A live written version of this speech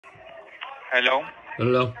Hello,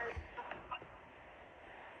 Hello.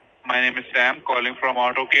 my name is Sam calling from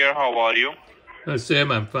Auto Care. How are you?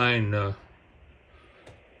 Sam, I'm fine. So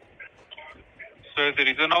the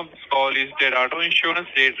reason of this call is that auto insurance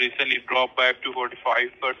rate recently dropped by up to 45%.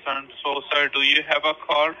 So sir, do you have a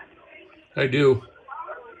car? I do.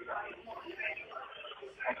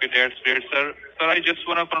 Okay, that's great, sir. Sir, I just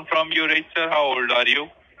want to confirm your age, sir. How old are you?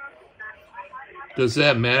 Does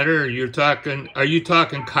that matter? Are you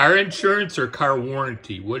talking car insurance or car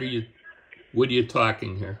warranty? What are you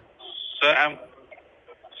talking here? Sir,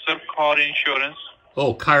 car insurance.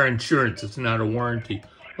 Oh, car insurance. It's not a warranty.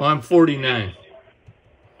 Oh, I'm 49.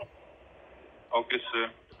 Okay, sir.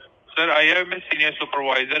 Sir, I have my senior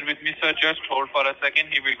supervisor with me, sir. Just hold for a second.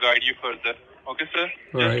 He will guide you further. Okay, sir?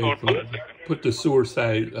 All Just right. hold for a second. Put the sewer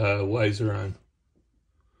side wiser on.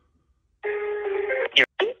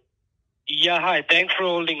 Yeah, hi. Thanks for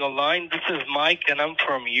holding a line. This is Mike, and I'm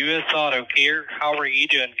from U.S. Auto Care. How are you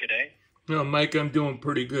doing today? No, Mike, I'm doing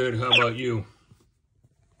pretty good. How about you?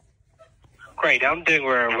 Great. I'm doing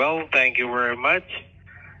very well. Thank you very much.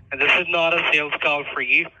 And this is not a sales call for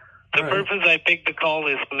you. The purpose I picked the call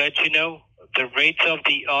is to let you know the rates of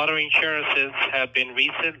the auto insurances have been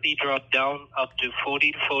recently dropped down up to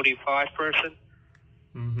 40 to 45%.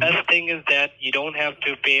 Best thing is that you don't have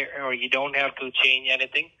to pay or you don't have to change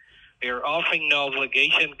anything. We are offering no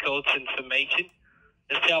obligation codes information.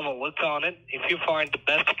 Just have a look on it. If you find the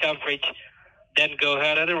best coverage, then go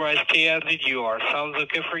ahead. Otherwise, stay as you are. Sounds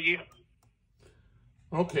okay for you?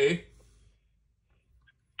 Okay.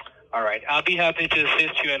 All right. I'll be happy to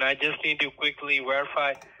assist you, and I just need to quickly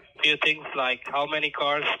verify a few things like how many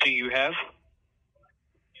cars do you have?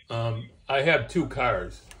 I have 2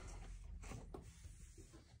 cars.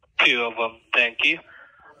 2 of them. Thank you.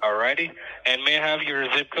 All righty. And may I have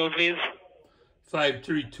your zip code, please?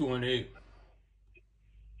 53218.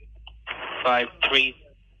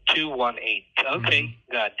 53218. Okay,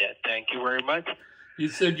 got that. Thank you very much. You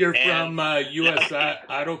said you're from U.S.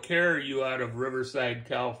 Auto Care. Are you out of Riverside,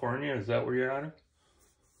 California? Is that where you're out of?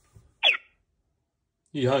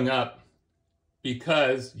 He hung up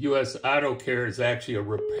because U.S. Auto Care is actually a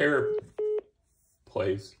repair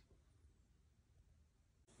place.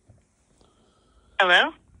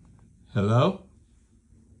 Hello? Hello?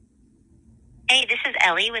 Hey, this is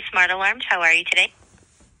Ellie with Smart Alarms. How are you today?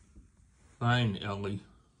 Fine, Ellie.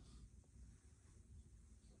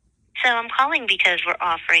 So I'm calling because we're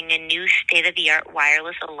offering a new state-of-the-art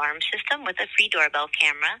wireless alarm system with a free doorbell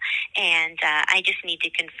camera, and I just need to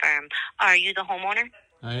confirm, are you the homeowner?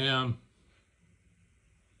 I am.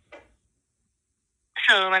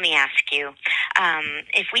 So let me ask you,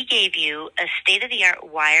 if we gave you a state-of-the-art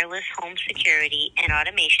wireless home security and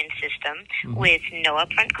automation system with no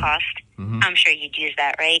upfront cost, I'm sure you'd use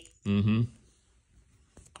that, right? I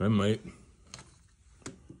might.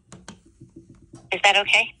 Is that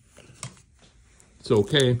okay? It's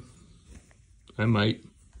okay. I might.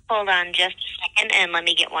 Hold on just a second, and let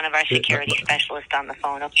me get one of our security specialists on the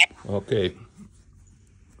phone, okay? Okay.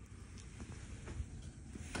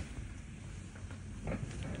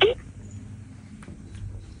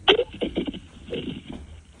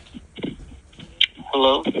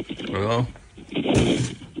 Hello? Hello?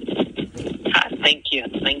 Hi, thank you.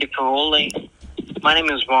 Thank you for holding. My name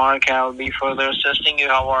is Mark. I'll be further assisting you.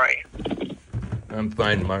 How are you? I'm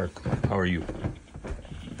fine, Mark. How are you?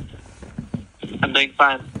 I'm doing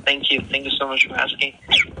fine. Thank you. Thank you so much for asking.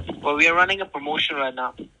 Well, we are running a promotion right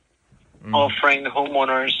now, offering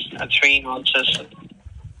homeowners a 3-in-1 system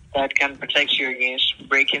that can protect you against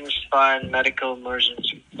break-ins, fire, and medical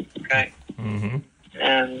emergency. Okay?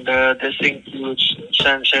 And this includes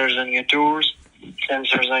sensors on your doors,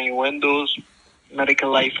 sensors on your windows,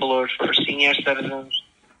 medical life alert for senior citizens,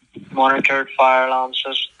 monitored fire alarm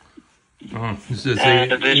system, Is this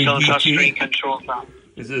and additional ADT? touchscreen control now.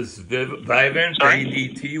 Is this Vivint? Sorry?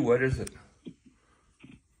 ADT? What is it?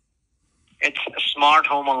 It's smart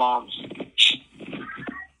home alarms.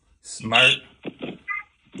 Smart?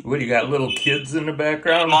 What, you got little kids in the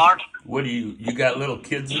background? Smart. What do you got little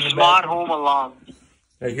kids in the Smart background? home alarms.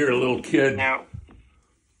 I hear a little kid. Now,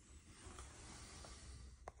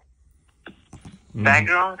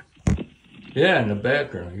 background? Yeah, in the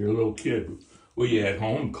background. You're a little kid. Were you at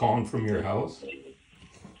home calling from your house?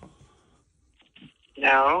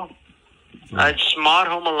 No. It's Smart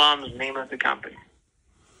Home Alarms, name of the company.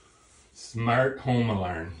 Smart Home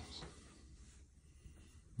Alarms.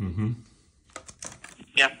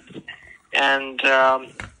 Yep. And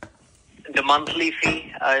the monthly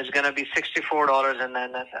fee is going to be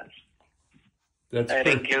 $64.99. That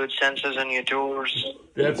includes sensors on your doors.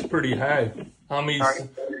 That's pretty high. How many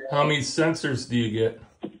sensors do you get?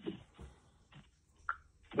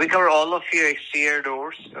 We cover all of your exterior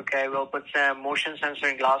doors. Okay, we'll put some motion sensor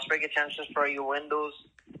and glass breakage sensors for your windows,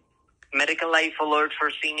 medical life alert for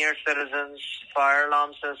senior citizens, fire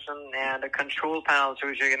alarm system, and a control panel to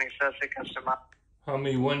which you can access the customer. How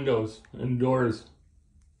many windows and doors?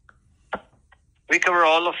 We cover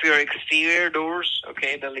all of your exterior doors,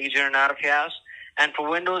 okay, the leads in and out of your house. And for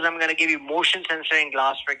windows, I'm going to give you motion sensor and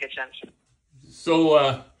glass breakage sensor.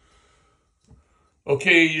 So,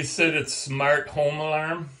 okay, you said it's smart home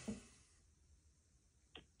alarm?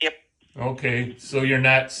 Yep. Okay, so you're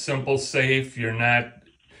not Simple Safe, you're not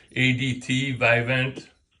ADT, Vivint,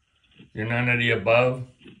 you're none of the above?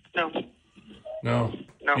 No. No?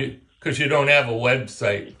 No. Because you don't have a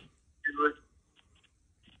website.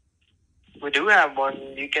 We do have one.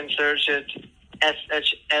 You can search it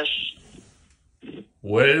SHS.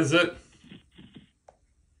 What is it?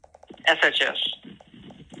 SHS.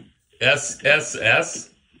 SSS?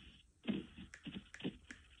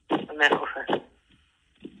 No.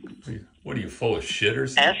 What are you, full of shit or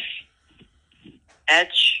something?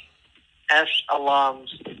 SHS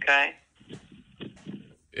alarms, okay?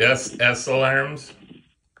 SS alarms?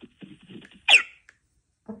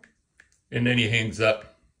 And then he hangs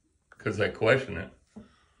up because I question it.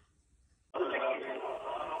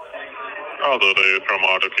 Other day from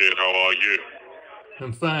AutoCare, how are you?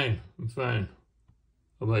 I'm fine. How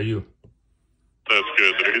about you? That's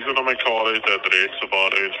good. The reason I call is that the rates of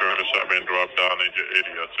auto insurance have been dropped down in your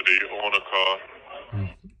area. So do you own a car?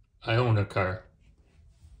 I own a car.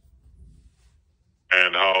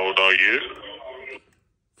 And how old are you?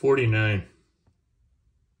 49.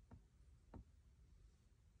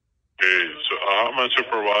 Okay, so I have my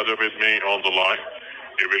supervisor with me on the line.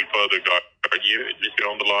 He will further guide you if you're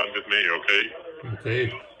on the line with me, okay?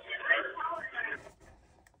 Okay.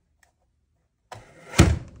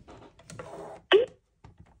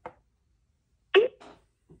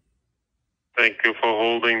 Thank you for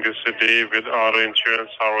holding this today with auto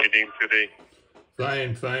insurance. How are you doing today?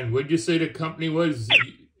 Fine. What'd you say the company was?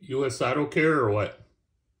 US Auto Care or what?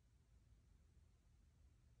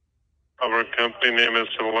 Our company name is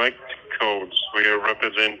Select Codes. We are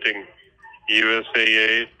representing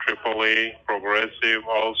USAA, AAA, Progressive,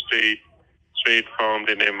 Allstate, State Farm,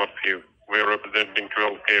 the name of few. We are representing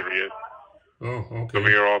 12 areas. Oh, So okay.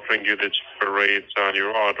 we are offering you the cheaper rates on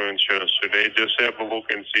your auto insurance today. Just have a look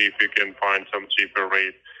and see if you can find some cheaper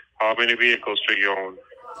rate. How many vehicles do you own?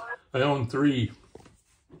 I own 3.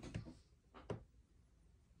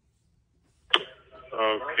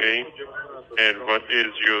 Okay. And what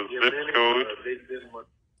is your zip code?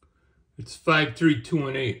 It's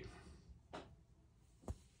 53218.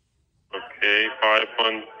 Okay,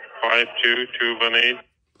 5152218.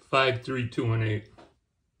 53218.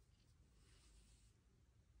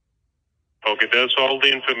 Okay, that's all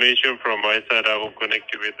the information from my side. I will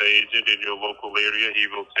connect you with the agent in your local area. He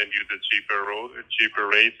will send you the cheaper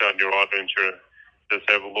rates on your auto insurance. Just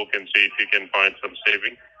have a look and see if you can find some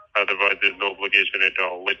saving. Otherwise, there's no obligation at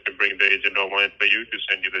all. Let me bring the agent online for you to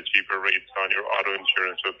send you the cheaper rates on your auto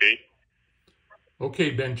insurance, okay?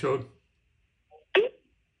 Okay, Benchode.